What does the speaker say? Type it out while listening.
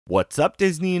What's up,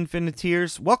 Disney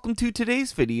Infiniteers? Welcome to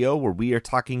today's video where we are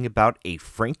talking about a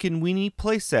Frankenweenie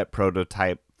Playset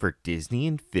prototype for Disney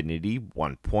Infinity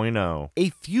 1.0. A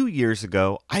few years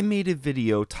ago, I made a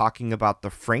video talking about the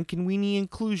Frankenweenie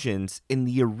inclusions in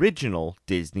the original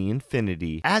Disney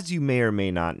Infinity. As you may or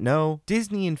may not know,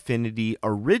 Disney Infinity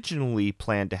originally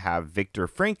planned to have Victor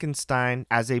Frankenstein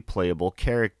as a playable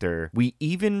character. We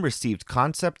even received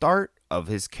concept art of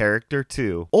his character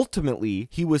too. Ultimately,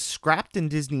 he was scrapped in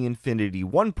Disney Infinity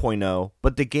 1.0,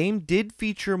 but the game did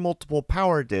feature multiple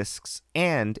power discs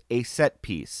and a set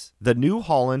piece, the New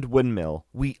Holland windmill.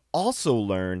 We also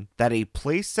learned that a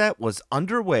playset was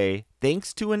underway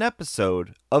thanks to an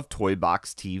episode of Toy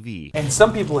Box TV. And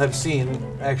some people have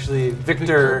seen, actually,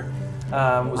 Victor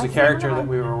was a character that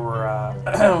we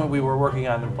were we were working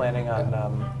on and planning on.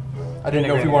 I didn't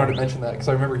know if you wanted to mention that because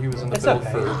I remember he was in the build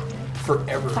for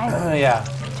forever. Yeah.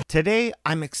 Today,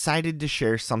 I'm excited to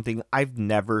share something I've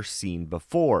never seen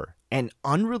before. An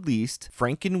unreleased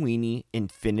Frankenweenie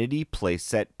Infinity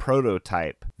Playset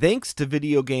prototype. Thanks to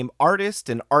video game artist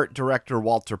and art director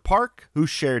Walter Park, who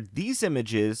shared these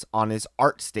images on his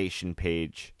ArtStation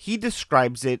page. He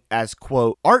describes it as,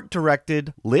 quote, art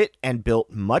directed, lit, and built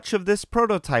much of this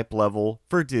prototype level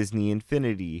for Disney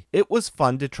Infinity. It was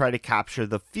fun to try to capture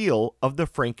the feel of the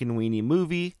Frankenweenie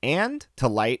movie and to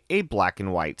light a black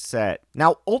and white set.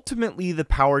 Now, ultimately, the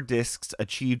power discs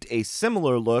achieved a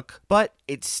similar look, but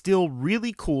it's still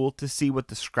really cool to see what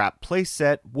the scrap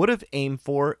playset would have aimed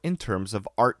for in terms of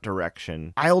art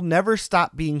direction. I'll never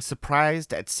stop being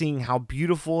surprised at seeing how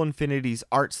beautiful Infinity's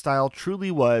art style truly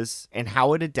was and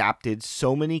how it adapted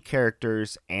so many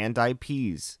characters and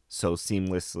IPs so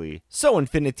seamlessly. So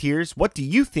Infiniteers, what do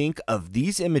you think of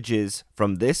these images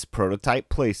from this prototype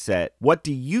playset? What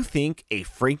do you think a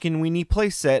Frankenweenie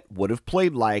playset would have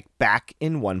played like back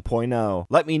in 1.0?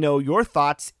 Let me know your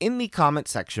thoughts in the comment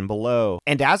section below.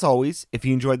 And as always, if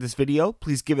you enjoyed this video,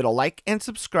 please give it a like and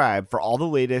subscribe for all the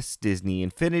latest Disney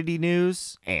Infinity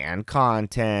news and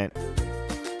content.